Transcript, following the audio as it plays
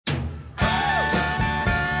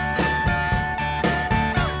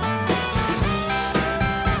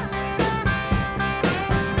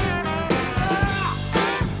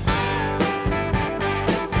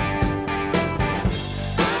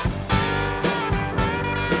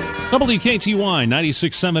WKTY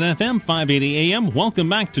 96.7 FM, 580 AM. Welcome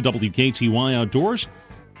back to WKTY Outdoors.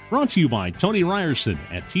 Brought to you by Tony Ryerson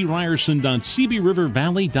at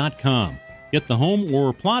tryerson.cbrivervalley.com. Get the home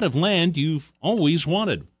or plot of land you've always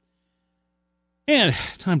wanted. And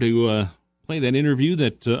time to play that interview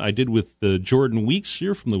that I did with Jordan Weeks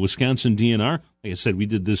here from the Wisconsin DNR. Like I said, we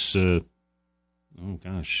did this, 3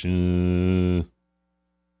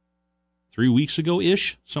 weeks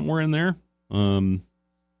ago-ish, somewhere in there.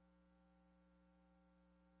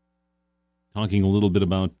 Talking a little bit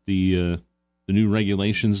about the new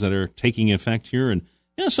regulations that are taking effect here, and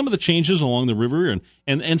some of the changes along the river,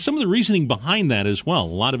 and some of the reasoning behind that as well. A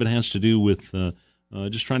lot of it has to do with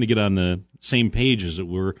just trying to get on the same page, as it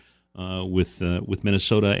were, with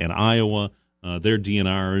Minnesota and Iowa, their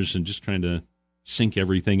DNRs, and just trying to sync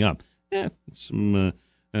everything up. Some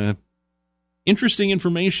interesting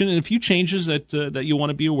information and a few changes that you want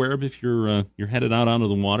to be aware of if you're headed out onto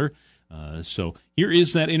the water. So here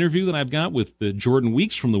is that interview that I've got with Jordan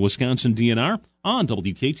Weeks from the Wisconsin DNR on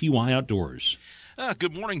WKTY Outdoors.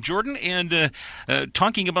 Good morning, Jordan. And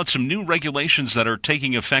talking about some new regulations that are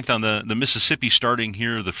taking effect on the Mississippi starting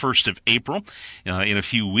here the 1st of April in a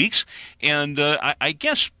few weeks. And I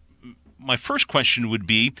guess my first question would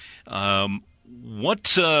be,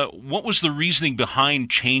 what was the reasoning behind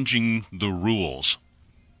changing the rules?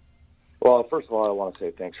 Well, first of all, I want to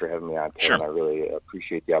say thanks for having me on, Kevin. Sure. I really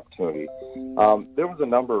appreciate the opportunity. There was a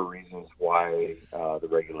number of reasons why the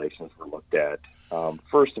regulations were looked at.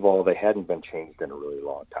 First of all, they hadn't been changed in a really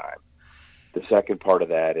long time. The second part of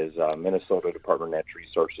that is Minnesota Department of Natural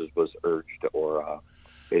Resources was urged or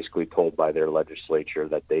basically told by their legislature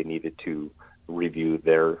that they needed to review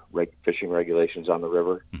their fishing regulations on the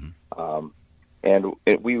river. Mm-hmm. And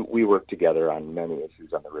we worked together on many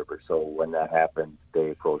issues on the river. So when that happened, they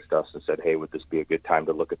approached us and said, hey, would this be a good time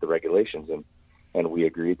to look at the regulations? And we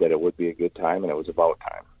agreed that it would be a good time, and it was about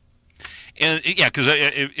time. And yeah, because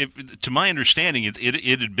to my understanding,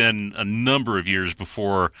 it had been a number of years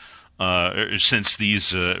before since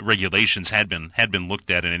these regulations had been looked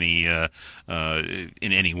at in any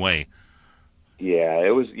way. Yeah,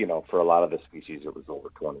 it was, for a lot of the species, it was over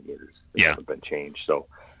 20 years. It hasn't been changed. So,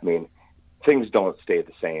 I mean, things don't stay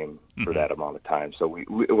the same for that amount of time. So it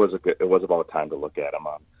was about time to look at them.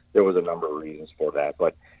 There was a number of reasons for that,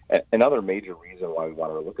 but another major reason why we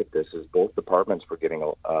wanted to look at this is both departments were getting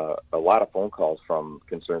a lot of phone calls from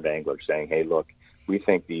concerned anglers saying, "Hey, look, we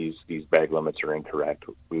think these bag limits are incorrect.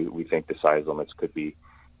 We think the size limits could be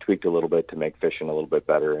tweaked a little bit to make fishing a little bit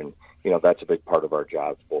better." And that's a big part of our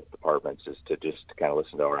jobs, both departments, is to just kind of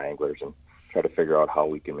listen to our anglers and try to figure out how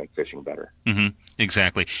we can make fishing better. Mm-hmm.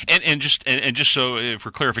 Exactly. And just so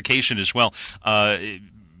for clarification as well,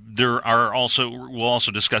 we'll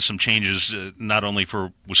also discuss some changes not only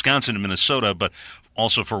for Wisconsin and Minnesota, but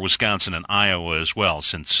also for Wisconsin and Iowa as well,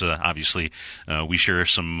 since obviously we share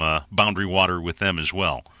some boundary water with them as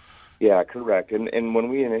well. Yeah, correct. And when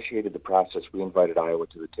we initiated the process, we invited Iowa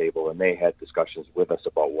to the table, and they had discussions with us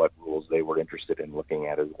about what rules they were interested in looking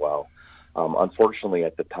at as well. Unfortunately,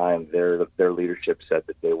 at the time, their leadership said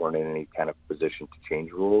that they weren't in any kind of position to change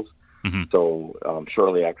rules. Mm-hmm. So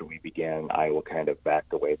shortly after we began, Iowa kind of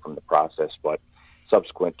backed away from the process. But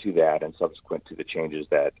subsequent to that and subsequent to the changes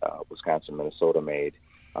that Wisconsin and Minnesota made,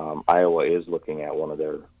 Iowa is looking at one of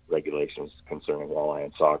their regulations concerning walleye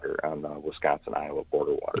and sauger on the Wisconsin-Iowa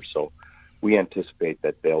border water. So we anticipate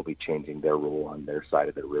that they'll be changing their rule on their side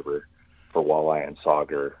of the river for walleye and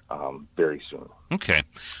sauger very soon. Okay,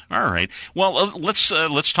 all right. Well, let's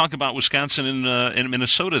talk about Wisconsin and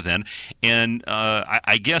Minnesota then. And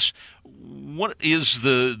I guess what is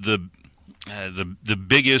the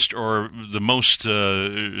biggest or the most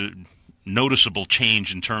noticeable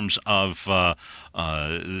change in terms of the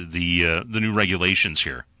new regulations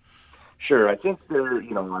here? Sure. I think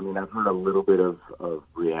I've heard a little bit of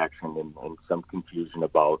reaction and some confusion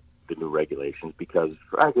about the new regulations because,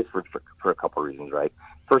 I guess, for a couple of reasons, right?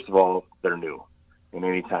 First of all, they're new. And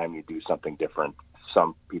anytime you do something different,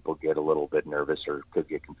 some people get a little bit nervous or could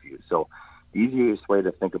get confused. So the easiest way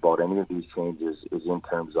to think about any of these changes is in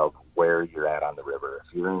terms of where you're at on the river.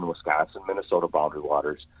 If you're in Wisconsin, Minnesota boundary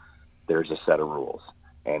waters, there's a set of rules.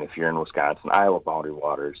 And if you're in Wisconsin, Iowa boundary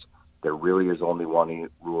waters, there really is only one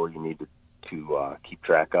rule you need to keep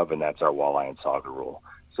track of, and that's our walleye and sauger rule.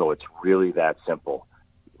 So it's really that simple.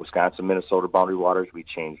 Wisconsin, Minnesota boundary waters, we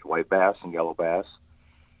changed white bass and yellow bass,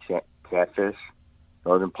 catfish,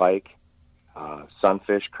 northern pike,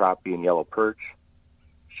 sunfish, crappie, and yellow perch,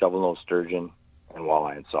 shovel-nosed sturgeon, and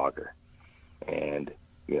walleye and sauger. And,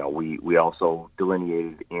 we also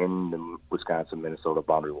delineated in the Wisconsin, Minnesota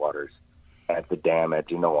boundary waters at the dam at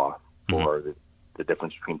Genoa for the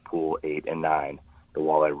difference between pool 8 and 9, the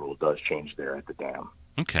walleye rule does change there at the dam.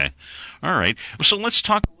 Okay, all right. So let's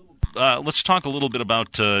talk a little bit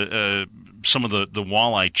about some of the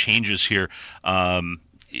walleye changes here. I'm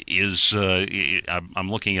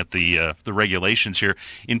looking at the regulations here.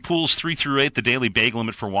 In pools 3 through 8, the daily bag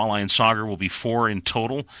limit for walleye and sauger will be 4 in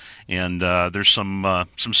total, and there's some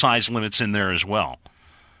size limits in there as well.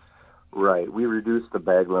 Right. We reduced the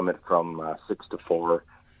bag limit from 6 to 4,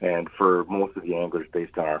 and for most of the anglers,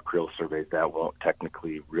 based on our creel surveys, that won't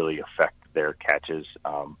technically really affect their catches.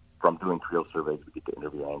 From doing creel surveys, we get to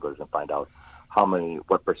interview anglers and find out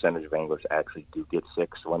what percentage of anglers actually do get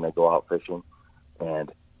 6 when they go out fishing,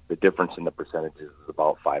 and the difference in the percentages is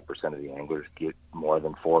about 5% of the anglers get more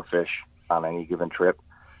than 4 fish on any given trip.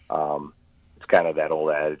 It's kind of that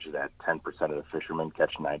old adage that 10% of the fishermen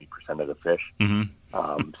catch 90% of the fish.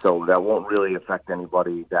 Mm-hmm. So that won't really affect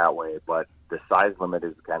anybody that way, but the size limit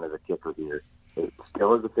is kind of the kicker here. It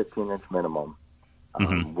still is a 15-inch minimum.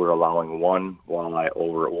 We're allowing one walleye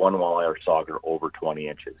or sauger over 20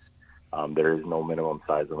 inches. There is no minimum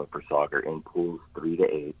size limit for sauger in pools 3 to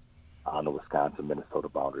 8 on the Wisconsin-Minnesota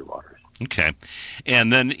boundary waters. Okay.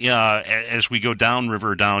 And then as we go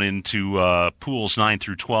downriver down into pools 9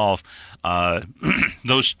 through 12, there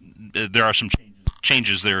are some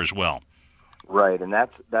changes there as well. Right, and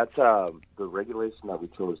that's the regulation that we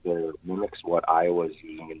chose there mimics what Iowa is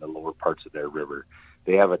using in the lower parts of their river.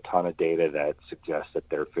 They have a ton of data that suggests that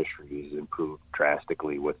their fisheries improved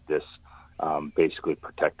drastically with this basically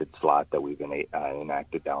protected slot that we've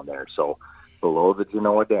enacted down there. So below the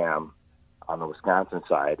Genoa Dam on the Wisconsin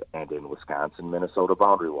side and in Wisconsin-Minnesota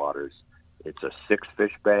boundary waters, it's a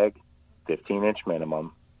 6-fish bag, 15-inch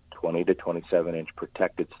minimum, 20 to 27-inch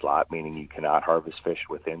protected slot, meaning you cannot harvest fish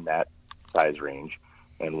within that size range,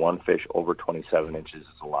 and 1 fish over 27 inches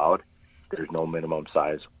is allowed. There's no minimum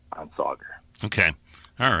size on sauger. Okay.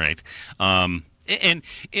 All right. And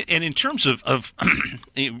in terms of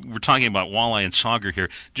we're talking about walleye and sauger here,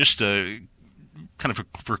 just kind of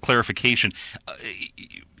for clarification,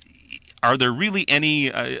 are there really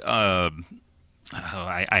any?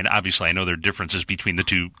 Obviously, I know there are differences between the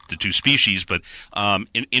two species, but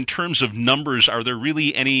in terms of numbers, are there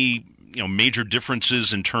really any major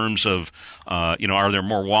differences in terms of are there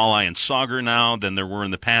more walleye and sauger now than there were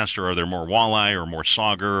in the past, or are there more walleye or more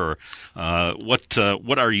sauger, or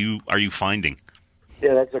what are you finding?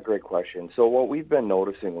 Yeah, that's a great question. So what we've been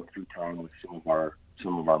noticing through time with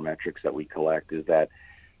some of our metrics that we collect is that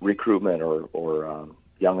recruitment or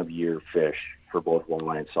young of year fish for both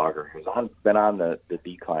walleye and sauger has been on the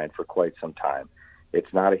decline for quite some time.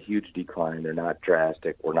 It's not a huge decline. They're not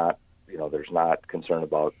drastic. We're not, there's not concern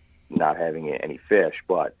about not having any fish,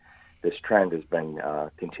 but this trend has been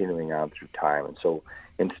continuing on through time. And so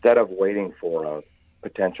instead of waiting for a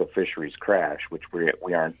potential fisheries crash, which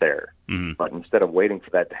we aren't there, but instead of waiting for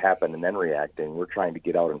that to happen and then reacting, we're trying to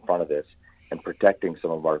get out in front of this and protecting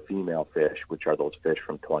some of our female fish, which are those fish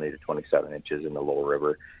from 20 to 27 inches in the lower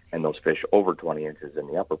river and those fish over 20 inches in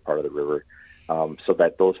the upper part of the river, so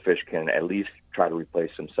that those fish can at least try to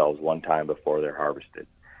replace themselves one time before they're harvested.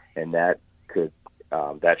 And that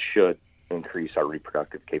should increase our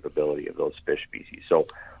reproductive capability of those fish species. So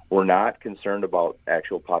we're not concerned about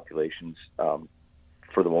actual populations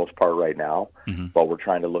for the most part right now, but we're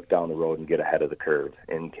trying to look down the road and get ahead of the curve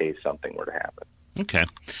in case something were to happen. Okay.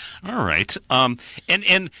 All right. And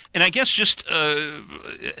I guess just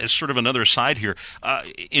as sort of another aside here,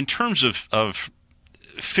 in terms of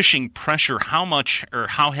fishing pressure, how much or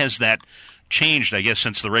how has that changed, I guess,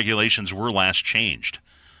 since the regulations were last changed?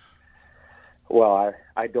 Well,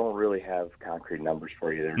 I don't really have concrete numbers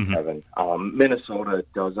for you there, Kevin. Minnesota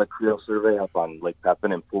does a creel survey up on Lake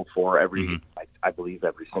Pepin and Pool 4 I believe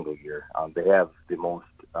every single year. They have the most,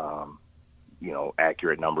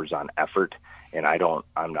 accurate numbers on effort, and I don't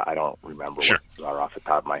remember what are off the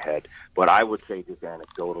top of my head. But I would say just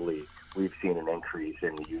anecdotally, we've seen an increase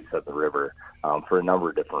in the use of the river for a number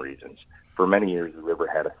of different reasons. For many years, the river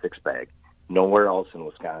had a 6-bag. Nowhere else in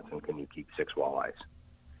Wisconsin can you keep 6 walleyes.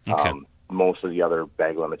 Okay. Most of the other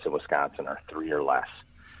bag limits in Wisconsin are 3 or less.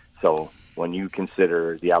 So when you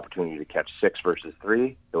consider the opportunity to catch 6 versus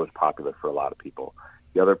 3, it was popular for a lot of people.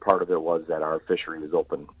 The other part of it was that our fishery is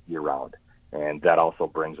open year-round, and that also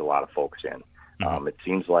brings a lot of folks in. It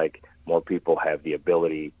seems like more people have the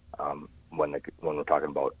ability, when we're talking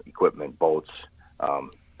about equipment, boats,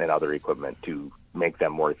 and other equipment, to make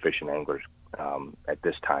them more efficient anglers at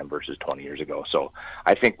this time versus 20 years ago. So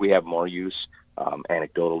I think we have more use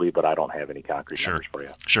anecdotally, but I don't have any concrete numbers for you.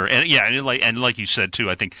 Sure, and like you said too,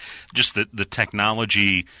 I think just the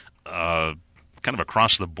technology, kind of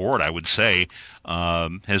across the board, I would say,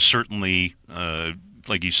 has certainly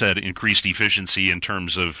like you said, increased efficiency in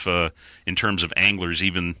terms of anglers.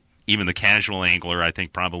 Even the casual angler, I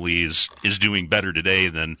think, probably is doing better today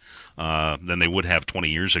than they would have 20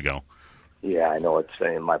 years ago. Yeah, I know. It's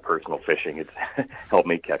in my personal fishing. It's helped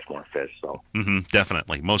me catch more fish. So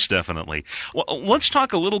definitely, most definitely. Well, let's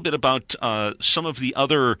talk a little bit about some of the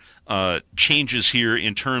other changes here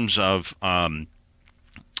in terms of the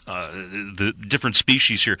different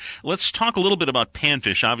species here. Let's talk a little bit about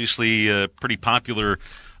panfish. Obviously, pretty popular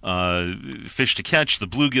fish to catch, the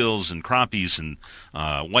bluegills and crappies and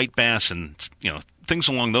white bass and things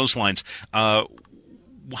along those lines. How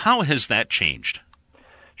has that changed?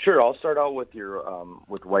 Sure, I'll start out with your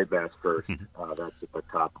with white bass first. That's at the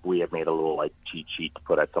top. We have made a little cheat sheet to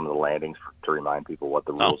put at some of the landings to remind people what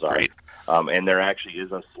the rules are. And there actually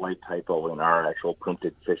is a slight typo in our actual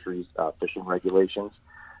printed fishing regulations.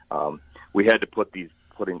 We had to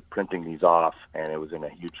printing these off, and it was in a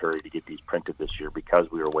huge hurry to get these printed this year because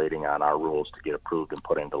we were waiting on our rules to get approved and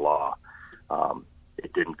put into law.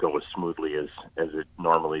 It didn't go as smoothly as it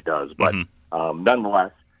normally does, but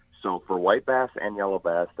nonetheless. So for white bass and yellow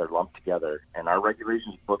bass, they're lumped together, and our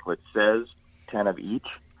regulations booklet says 10 of each,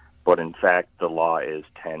 but in fact the law is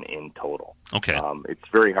 10 in total. Okay. It's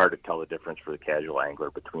very hard to tell the difference for the casual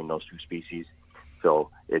angler between those two species.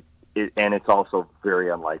 So and it's also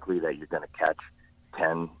very unlikely that you're going to catch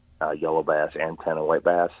 10 yellow bass and 10 white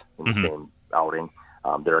bass in the same outing.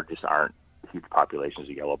 There just aren't huge populations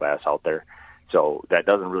of yellow bass out there, so that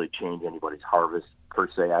doesn't really change anybody's harvest per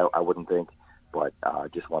se. I wouldn't think. But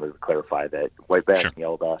just wanted to clarify that white bass and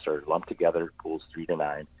yellow bass are lumped together, pools 3 to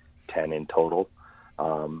 9, 10 in total.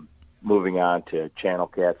 Moving on to channel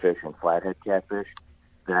catfish and flathead catfish,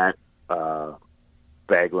 that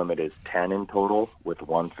bag limit is 10 in total with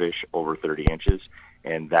one fish over 30 inches,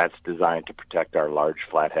 and that's designed to protect our large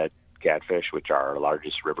flathead catfish, which are our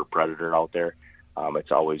largest river predator out there.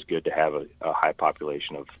 It's always good to have a high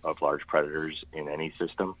population of large predators in any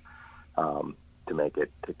system. To make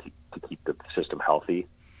it to keep the system healthy.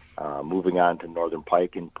 Moving on to northern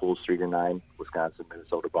pike in pools 3 to 9, Wisconsin,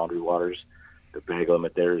 Minnesota boundary waters. The bag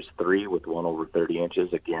limit there is 3 with one over 30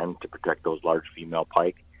 inches, again, to protect those large female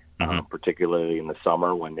pike, particularly in the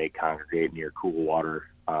summer when they congregate near cool water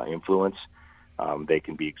influence. They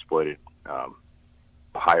can be exploited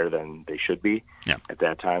higher than they should be at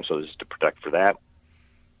that time, so this is to protect for that.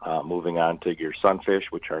 Moving on to your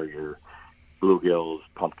sunfish, which are your bluegills,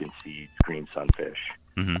 pumpkin seeds, green sunfish,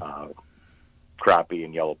 crappie,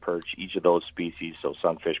 and yellow perch. Each of those species, so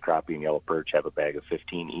sunfish, crappie, and yellow perch, have a bag of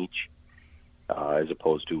 15 each, as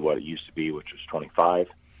opposed to what it used to be, which was 25.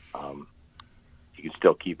 You can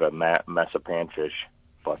still keep a mess of panfish,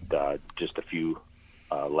 but just a few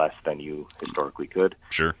less than you historically could.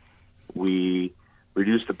 Sure. We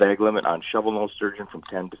reduced the bag limit on shovel-nosed sturgeon from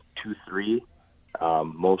 10 to 3.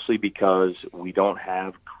 Mostly because we don't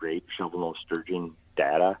have great shovel-nosed sturgeon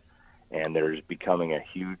data, and there's becoming a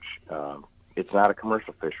huge. It's not a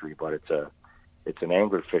commercial fishery, but it's an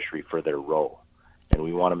angler fishery for their roe, and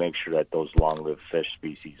we want to make sure that those long-lived fish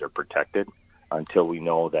species are protected until we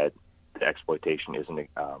know that the exploitation isn't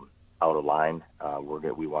out of line.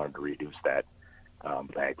 We wanted to reduce that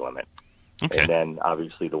bag limit, and then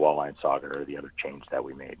obviously the walleye sauger are the other change that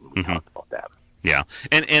we made, and we talked about that. Yeah,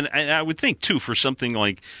 and I would think too for something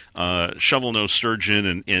like shovel-nosed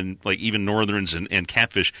sturgeon and like even northerns and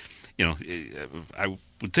catfish, I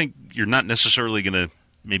would think you're not necessarily going to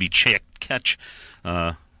maybe catch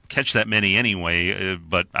that many anyway.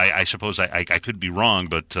 But I suppose I could be wrong,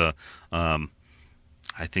 but I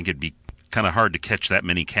think it'd be kind of hard to catch that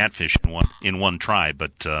many catfish in one try.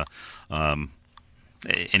 But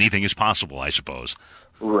anything is possible, I suppose.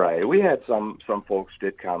 Right. We had some folks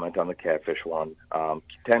did comment on the catfish one.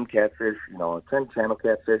 10 catfish, 10 channel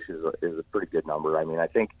catfish is a pretty good number. I mean, I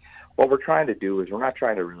think what we're trying to do is we're not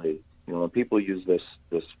trying to really, when people use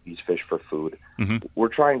these fish for food, we're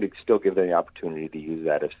trying to still give them the opportunity to use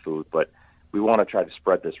that as food, but we want to try to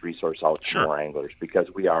spread this resource out to more anglers because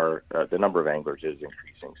we are the number of anglers is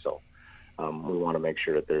increasing. So we want to make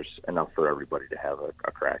sure that there's enough for everybody to have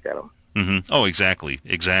a crack at them. Oh, exactly.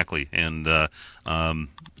 And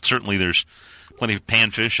certainly there's plenty of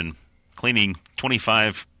panfish, and cleaning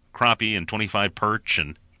 25 crappie and 25 perch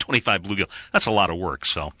and 25 bluegill. That's a lot of work.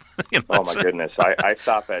 So, Oh my goodness, I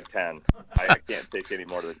stop at 10. I can't take any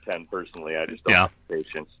more than 10 personally. I just don't have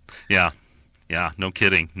patience. Yeah, no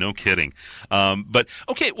kidding. But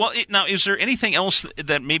okay, well, now is there anything else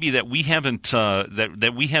that maybe that we haven't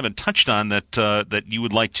that we haven't touched on that you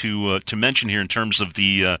would like to mention here in terms of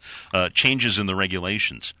the changes in the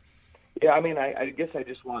regulations? Yeah, I mean, I guess I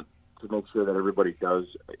just want to make sure that everybody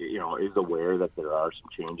is aware that there are some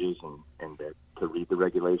changes, and time to read the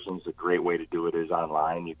regulations. A great way to do it is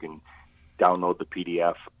online. You can download the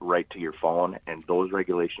PDF right to your phone, and those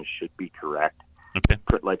regulations should be correct. Okay.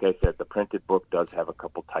 Like I said, the printed book does have a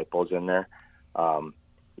couple typos in there.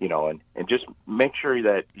 And just make sure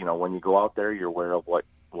that, when you go out there, you're aware of what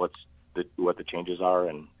the changes are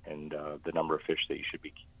and the number of fish that you should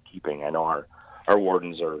be keeping. I know our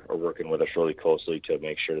wardens are working with us really closely to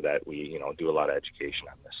make sure that we, do a lot of education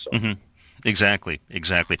on this. So. Mm-hmm. Exactly.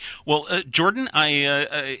 Well, Jordan,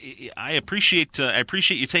 I appreciate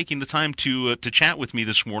you taking the time to chat with me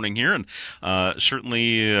this morning here, and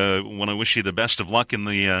certainly want to wish you the best of luck in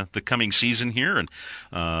the coming season here.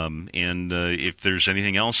 And if there's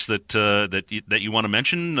anything else that you want to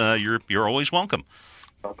mention, you're always welcome.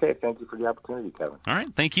 Okay, thank you for the opportunity, Kevin. All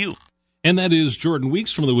right, thank you. And that is Jordan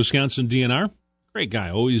Weeks from the Wisconsin DNR. Great guy,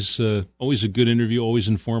 always a good interview, always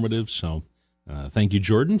informative. So thank you,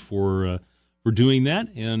 Jordan, for doing that,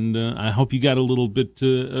 and I hope you got a little bit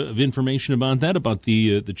of information about that, about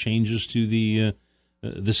the changes to the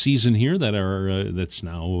season here that's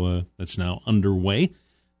now underway.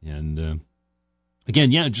 And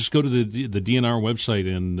again, just go to the DNR website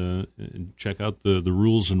and check out the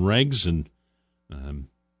rules and regs, and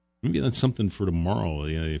maybe that's something for tomorrow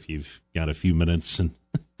if you've got a few minutes. And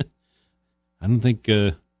I don't think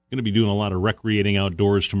going to be doing a lot of recreating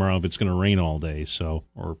outdoors tomorrow if it's going to rain all day,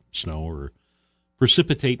 or snow or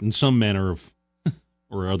precipitate in some manner of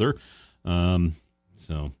or other.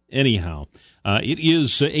 So anyhow, it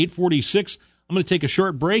is 8:46. I'm going to take a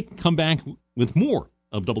short break, come back with more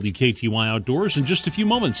of WKTY Outdoors in just a few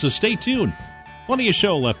moments, so stay tuned. Plenty of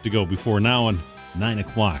show left to go before now and 9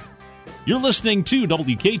 o'clock. You're listening to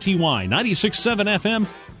WKTY 96.7 FM,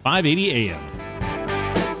 580 AM.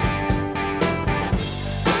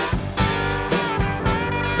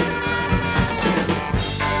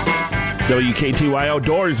 WKTY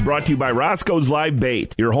Outdoors brought to you by Roscoe's Live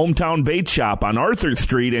Bait, your hometown bait shop on Arthur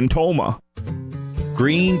Street in Toma.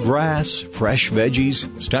 Green grass, fresh veggies.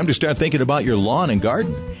 It's time to start thinking about your lawn and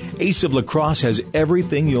garden. Ace of La Crosse has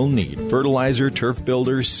everything you'll need. Fertilizer, turf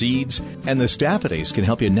builder, seeds, and the staff at Ace can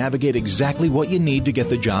help you navigate exactly what you need to get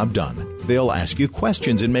the job done. They'll ask you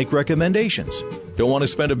questions and make recommendations. Don't want to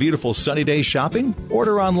spend a beautiful sunny day shopping?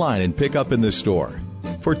 Order online and pick up in the store.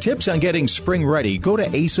 For tips on getting spring ready, go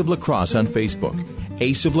to Ace of La Crosse on Facebook.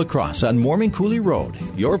 Ace of La Crosse on Mormon Cooley Road,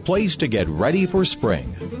 your place to get ready for spring.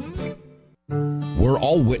 We're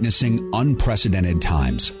all witnessing unprecedented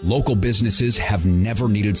times. Local businesses have never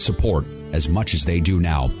needed support as much as they do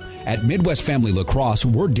now. At Midwest Family Lacrosse,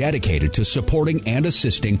 we're dedicated to supporting and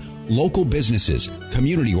assisting local businesses,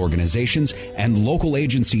 community organizations, and local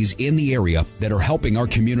agencies in the area that are helping our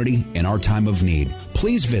community in our time of need.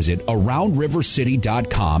 Please visit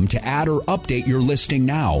AroundRiverCity.com to add or update your listing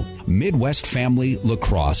now. Midwest Family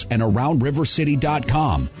Lacrosse and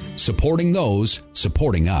AroundRiverCity.com. Supporting those,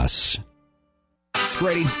 supporting us.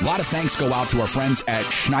 Grady, a lot of thanks go out to our friends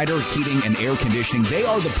at Schneider Heating and Air Conditioning. They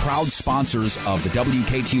are the proud sponsors of the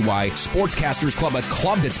WKTY Sportscasters Club, a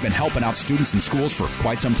club that's been helping out students in schools for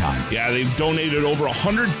quite some time. Yeah, they've donated over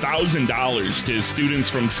 $100,000 to students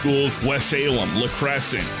from schools West Salem, La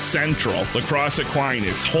Crescent, Central, La Crosse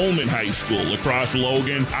Aquinas, Holman High School, La Crosse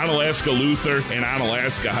Logan, Onalaska Luther, and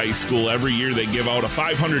Onalaska High School. Every year they give out a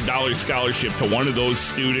 $500 scholarship to one of those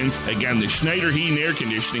students. Again, the Schneider Heating and Air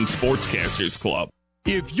Conditioning Sportscasters Club.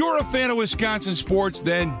 If you're a fan of Wisconsin sports,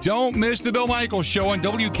 then don't miss the Bill Michaels Show on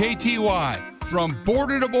WKTY. From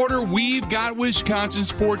border to border, we've got Wisconsin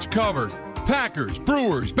sports covered. Packers,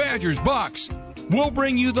 Brewers, Badgers, Bucks. We'll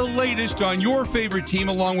bring you the latest on your favorite team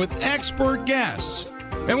along with expert guests.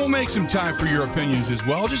 And we'll make some time for your opinions as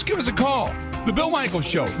well. Just give us a call. The Bill Michaels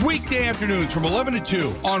Show, weekday afternoons from 11 to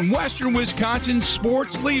 2 on Western Wisconsin's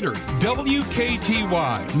sports leader,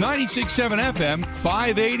 WKTY, 96.7 FM,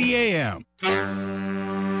 580 AM.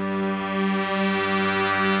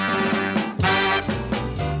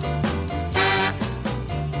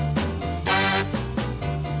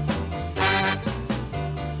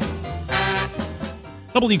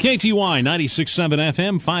 WKTY 96.7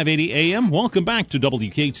 FM, 580 AM. Welcome back to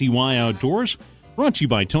WKTY Outdoors. Brought to you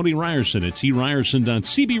by Tony Ryerson at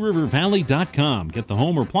tryerson.cbrivervalley.com. Get the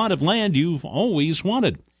home or plot of land you've always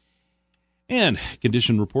wanted. And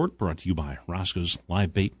condition report brought to you by Roscoe's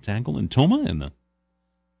Live Bait and Tackle in Toma and the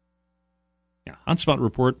Hotspot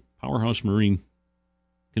report, Powerhouse Marine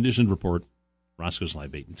condition report, Roscoe's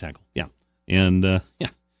Live Bait and Tackle.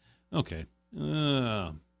 Okay.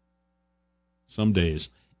 Some days.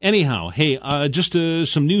 Anyhow, hey, just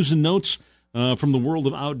some news and notes from the world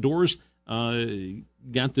of outdoors.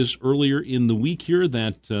 Got this earlier in the week here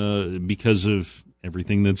that because of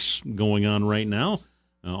everything that's going on right now,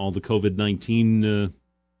 all the COVID-19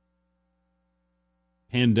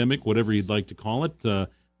 pandemic, whatever you'd like to call it. The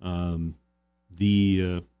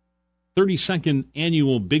 32nd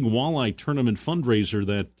annual Big Walleye Tournament fundraiser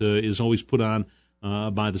that is always put on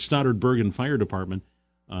by the Stoddard-Bergen Fire Department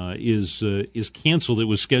is canceled. It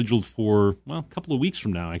was scheduled for, a couple of weeks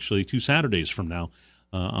from now, actually, 2 Saturdays from now,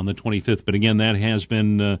 on the 25th. But again, that has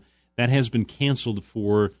been canceled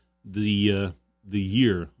for the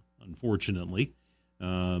year, unfortunately,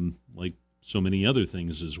 like so many other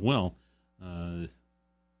things as well.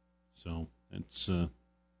 So that's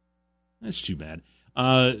too bad.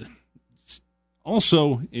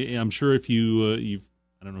 Also, I'm sure if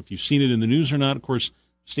I don't know if you've seen it in the news or not. Of course,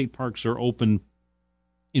 state parks are open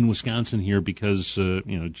in Wisconsin here because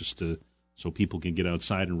just so people can get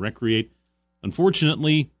outside and recreate.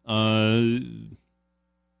 Unfortunately, some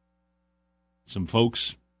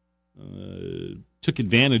folks took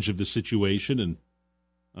advantage of the situation and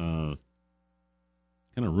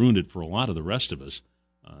kind of ruined it for a lot of the rest of us.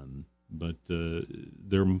 But the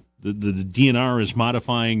DNR is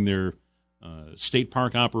modifying their state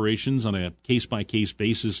park operations on a case-by-case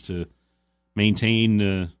basis to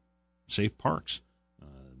maintain safe parks.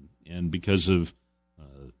 And because of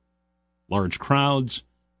large crowds,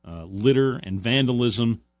 litter, and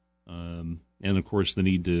vandalism, and, of course, the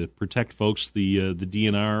need to protect folks, the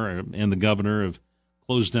DNR and the governor have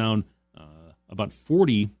closed down about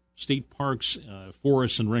 40 state parks,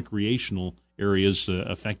 forests, and recreational areas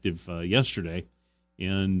effective yesterday.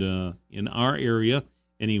 And in our area,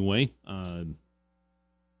 anyway,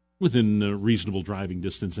 within reasonable driving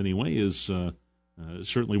distance anyway, is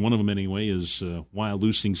certainly one of them anyway, is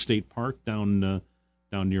Wyalusing State Park down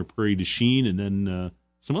near Prairie du Chien, and then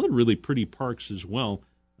some other really pretty parks as well,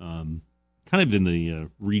 kind of in the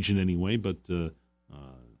region anyway, but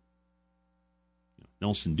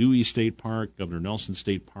Nelson Dewey State Park, Governor Nelson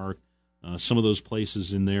State Park, some of those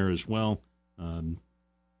places in there as well.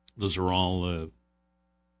 Those are all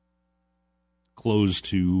closed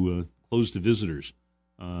to visitors.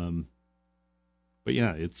 But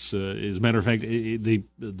yeah, it's as a matter of fact, the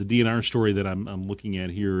DNR story that I'm looking at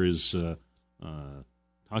here is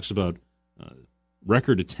talks about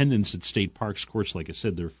record attendance at state parks. Of course, like I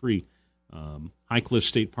said, they're free. High Cliff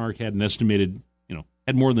State Park had an estimated,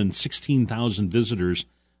 had more than 16,000 visitors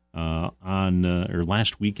on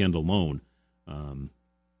last weekend alone.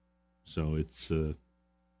 So it's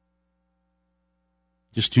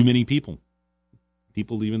just too many people.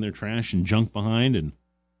 People leaving their trash and junk behind and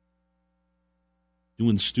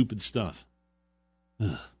doing stupid stuff.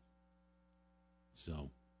 Ugh. So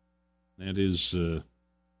that is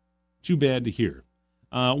too bad to hear.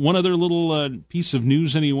 One other little piece of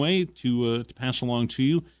news anyway to pass along to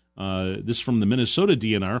you. This from the Minnesota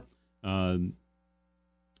DNR. The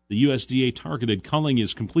USDA targeted culling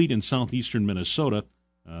is complete in southeastern Minnesota.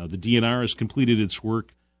 The DNR has completed its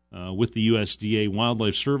work with the USDA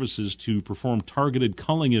Wildlife Services to perform targeted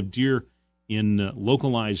culling of deer in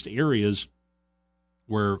localized areas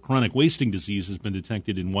where chronic wasting disease has been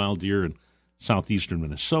detected in wild deer in southeastern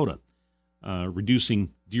Minnesota.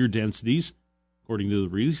 Reducing deer densities, according to the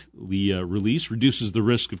release, reduces the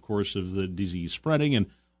risk, of course, of the disease spreading, and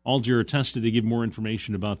all deer are tested to give more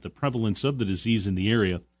information about the prevalence of the disease in the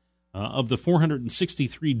area. Of the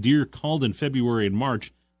 463 deer culled in February and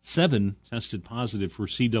March, 7 tested positive for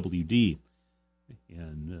CWD.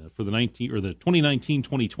 And for the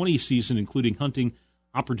 2019-2020 season, including hunting,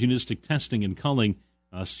 opportunistic testing, and culling,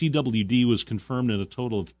 CWD was confirmed in a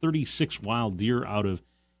total of 36 wild deer out of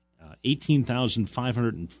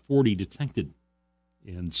 18,540 detected.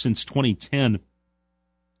 And since 2010,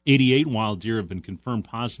 88 wild deer have been confirmed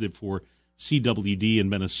positive for CWD in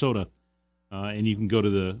Minnesota. And you can go to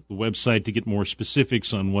the website to get more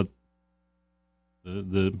specifics on what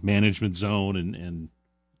the management zone and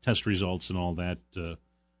test results and all that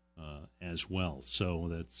as well. So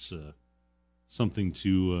that's something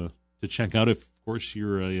to check out if, of course,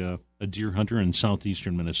 you're a deer hunter in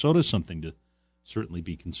southeastern Minnesota, something to certainly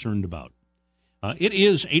be concerned about. It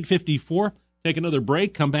is 8:54. Take another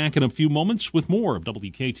break. Come back in a few moments with more of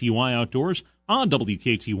WKTY Outdoors on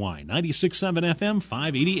WKTY 96.7 FM,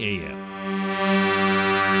 580 AM.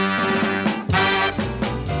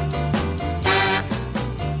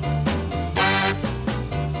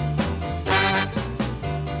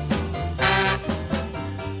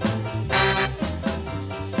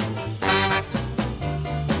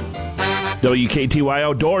 WKTY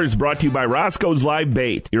Outdoors brought to you by Roscoe's Live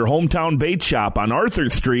Bait, your hometown bait shop on Arthur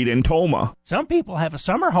Street in Toma. Some people have a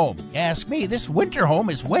summer home. You ask me, this winter home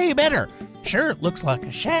is way better. Sure, it looks like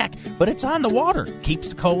a shack, but it's on the water. Keeps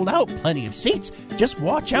the cold out, plenty of seats. Just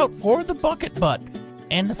watch out for the bucket butt.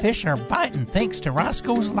 And the fish are biting thanks to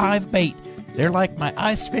Roscoe's Live Bait. They're like my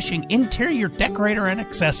ice fishing interior decorator and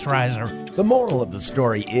accessorizer. The moral of the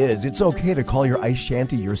story is it's okay to call your ice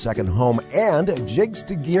shanty your second home, and Jigs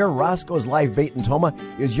to Gear Roscoe's Live Bait in Toma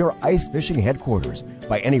is your ice fishing headquarters.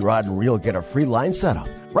 Buy any rod and reel, get a free line setup.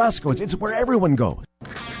 Roscoe's, it's where everyone goes.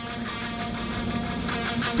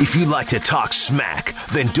 If you like to talk smack,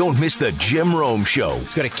 then don't miss the Jim Rome Show.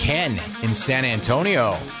 Let's go to Ken in San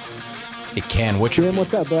Antonio. Hey, Ken, what's your... Jim,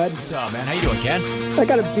 what's up, bud? What's up, man? How you doing, Ken? I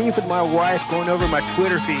got a beef with my wife going over my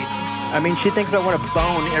Twitter feed. I mean, she thinks I want to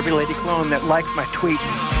bone every lady clone that likes my tweets.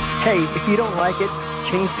 Hey, if you don't like it,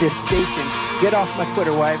 change this station. Get off my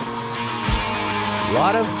Twitter, wife. A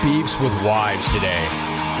lot of beefs with wives today.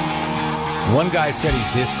 One guy said he's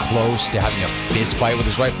this close to having a fist fight with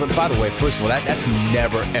his wife. But by the way, first of all, that's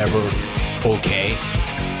never, ever okay.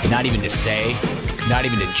 Not even to say, not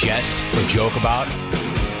even to jest or joke about.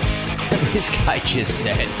 This guy just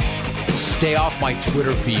said, stay off my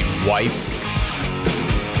Twitter feed, wife.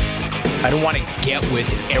 I don't want to get with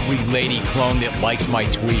every lady clone that likes my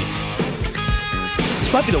tweets.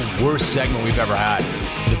 This might be the worst segment we've ever had,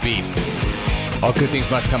 the beef. All good things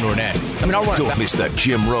must come to an end. I mean, Don't miss the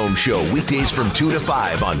Jim Rome Show, weekdays from 2 to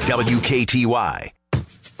 5 on WKTY.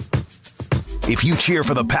 If you cheer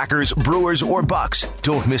for the Packers, Brewers, or Bucks,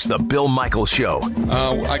 don't miss the Bill Michaels Show.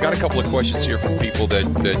 I got a couple of questions here from people that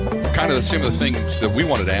kind of some of the things that we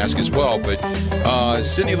wanted to ask as well. But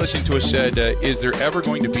Sydney, listening to us, said, is there ever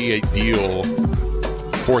going to be a deal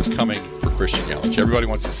forthcoming for Christian Yelich? Everybody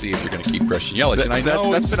wants to see if you're going to keep Christian Yelich. And I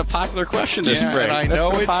know that's been a popular question this spring. And I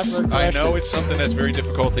know it's something that's very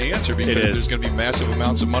difficult to answer because there's going to be massive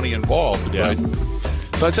amounts of money involved. Yeah. But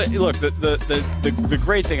so I'd say, look, the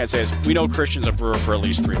great thing I'd say is we know Christian's a Brewer for at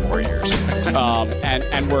least 3 more years,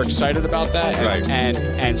 and we're excited about that. Right.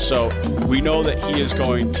 And so we know that he is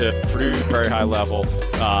going to produce very high level.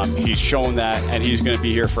 He's shown that, and he's going to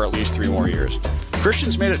be here for at least 3 more years.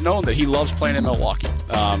 Christian's made it known that he loves playing in Milwaukee,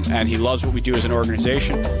 and he loves what we do as an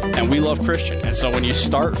organization, and we love Christian. And so when you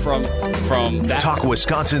start from that... Talk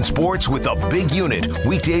Wisconsin sports with the Big Unit,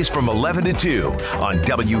 weekdays from 11 to 2 on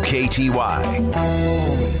WKTY.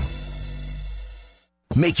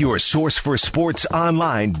 Make your source for sports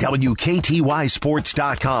online,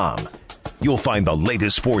 WKTYSports.com. You'll find the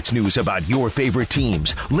latest sports news about your favorite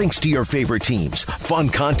teams, links to your favorite teams, fun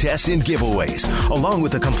contests and giveaways, along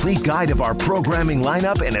with a complete guide of our programming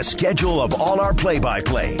lineup and a schedule of all our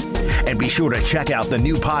play-by-play. And be sure to check out the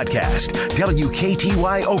new podcast,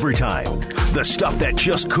 WKTY Overtime, the stuff that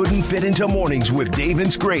just couldn't fit into mornings with Dave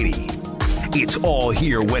and Grady. It's all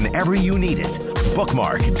here whenever you need it.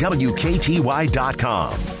 Bookmark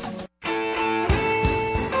WKTY.com.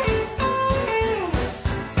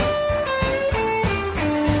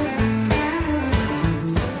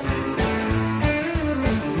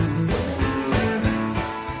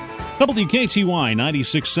 WKTY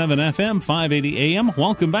 96.7 FM, 580 AM.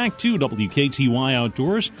 Welcome back to WKTY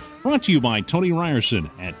Outdoors, brought to you by Tony Ryerson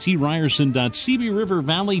at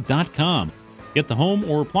tryerson.cbrivervalley.com. Get the home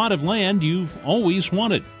or plot of land you've always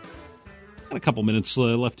wanted. Got a couple minutes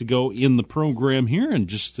left to go in the program here, and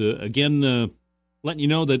just again letting you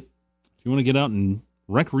know that if you want to get out and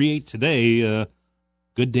recreate today,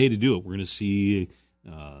 good day to do it. We're going to see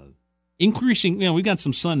increasing, we've got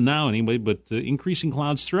some sun now anyway, but increasing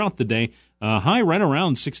clouds throughout the day. High right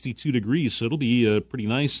around 62 degrees, so it'll be pretty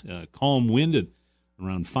nice. Calm wind at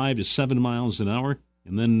around 5 to 7 miles an hour.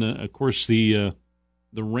 And then, of course, the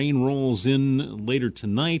rain rolls in later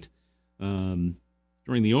tonight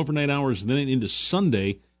during the overnight hours, and then into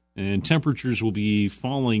Sunday. And temperatures will be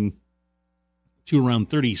falling to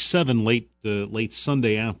around 37 late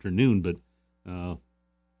Sunday afternoon, but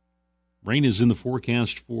rain is in the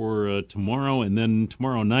forecast for tomorrow, and then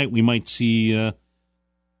tomorrow night we might see a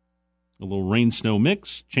little rain-snow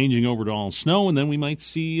mix, changing over to all snow, and then we might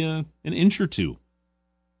see an inch or two.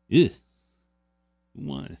 Ew.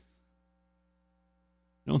 What?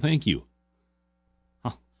 No, thank you.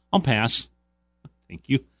 I'll pass. Thank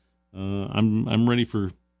you. I'm ready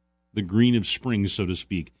for the green of spring, so to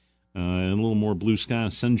speak, and a little more blue sky,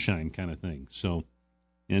 sunshine kind of thing. So,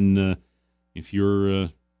 and if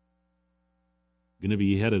you're going to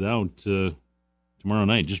be headed out tomorrow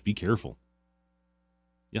night, just be careful.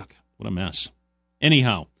 Yuck, what a mess.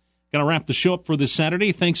 Anyhow, got to wrap the show up for this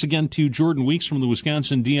Saturday. Thanks again to Jordan Weeks from the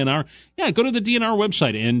Wisconsin DNR. Yeah, go to the DNR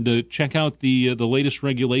website and check out the latest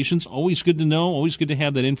regulations. Always good to know, always good to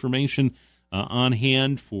have that information on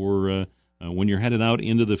hand for when you're headed out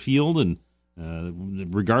into the field, and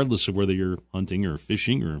regardless of whether you're hunting or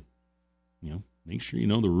fishing, or make sure you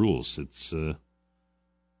know the rules. It's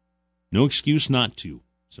no excuse not to.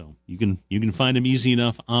 So you can find him easy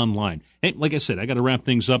enough online. Hey, like I said, I got to wrap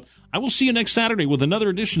things up. I will see you next Saturday with another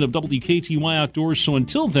edition of WKTY Outdoors. So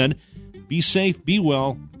until then, be safe, be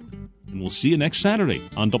well, and we'll see you next Saturday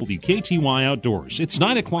on WKTY Outdoors. It's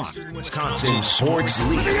 9 o'clock. Wisconsin Sports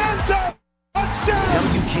League.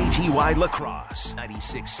 WKTY La Crosse,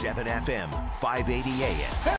 96.7 FM, 580 AM.